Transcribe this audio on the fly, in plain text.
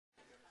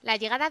La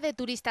llegada de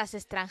turistas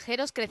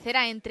extranjeros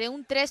crecerá entre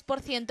un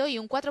 3% y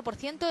un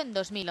 4% en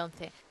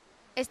 2011.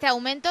 Este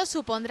aumento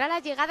supondrá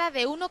la llegada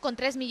de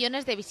 1,3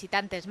 millones de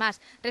visitantes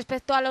más,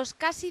 respecto a los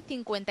casi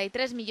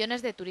 53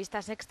 millones de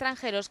turistas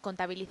extranjeros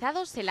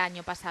contabilizados el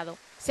año pasado.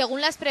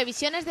 Según las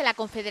previsiones de la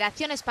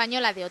Confederación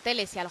Española de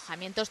Hoteles y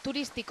Alojamientos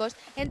Turísticos,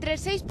 entre el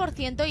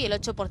 6% y el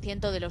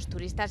 8% de los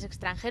turistas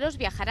extranjeros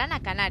viajarán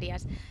a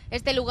Canarias.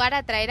 Este lugar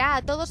atraerá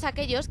a todos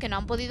aquellos que no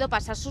han podido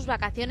pasar sus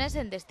vacaciones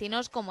en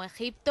destinos como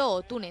Egipto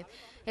o Túnez.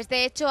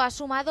 Este hecho ha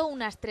sumado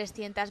unas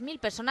 300.000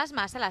 personas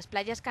más a las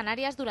playas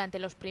canarias durante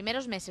los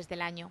primeros meses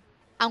del año.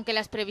 Aunque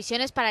las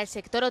previsiones para el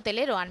sector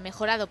hotelero han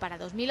mejorado para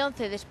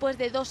 2011 después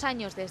de 2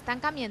 años de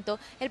estancamiento,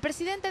 el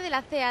presidente de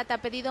la CEAT ha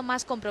pedido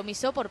más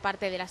compromiso por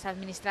parte de las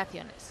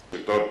administraciones.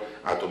 Sector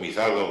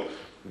atomizado,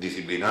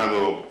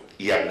 disciplinado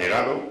y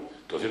abnegado.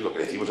 Entonces, lo que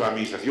decimos a la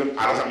administración,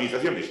 a las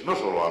administraciones, no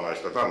solo a la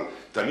estatal,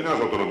 también a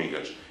las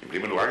autonómicas, en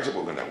primer lugar que se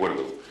pongan de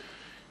acuerdo,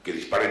 que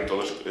disparen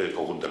todos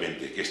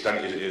conjuntamente, que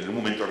están en un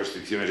momento de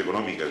restricciones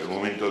económicas, en un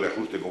momento de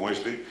ajuste como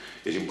este,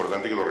 es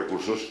importante que los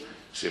recursos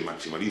se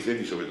maximalicen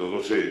y sobre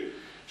todo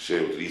se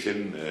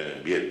utilicen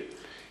bien.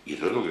 Y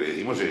entonces lo que le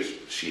decimos es,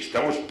 si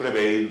estamos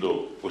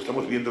previendo o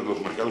estamos viendo que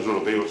los mercados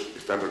europeos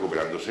están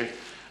recuperándose,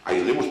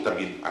 ayudemos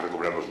también a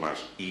recuperarlos más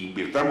e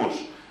invirtamos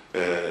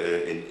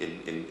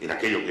en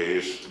aquello que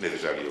es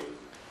necesario.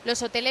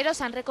 Los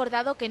hoteleros han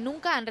recordado que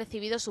nunca han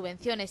recibido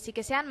subvenciones y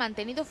que se han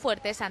mantenido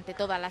fuertes ante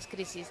todas las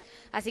crisis,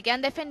 así que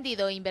han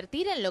defendido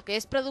invertir en lo que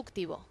es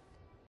productivo.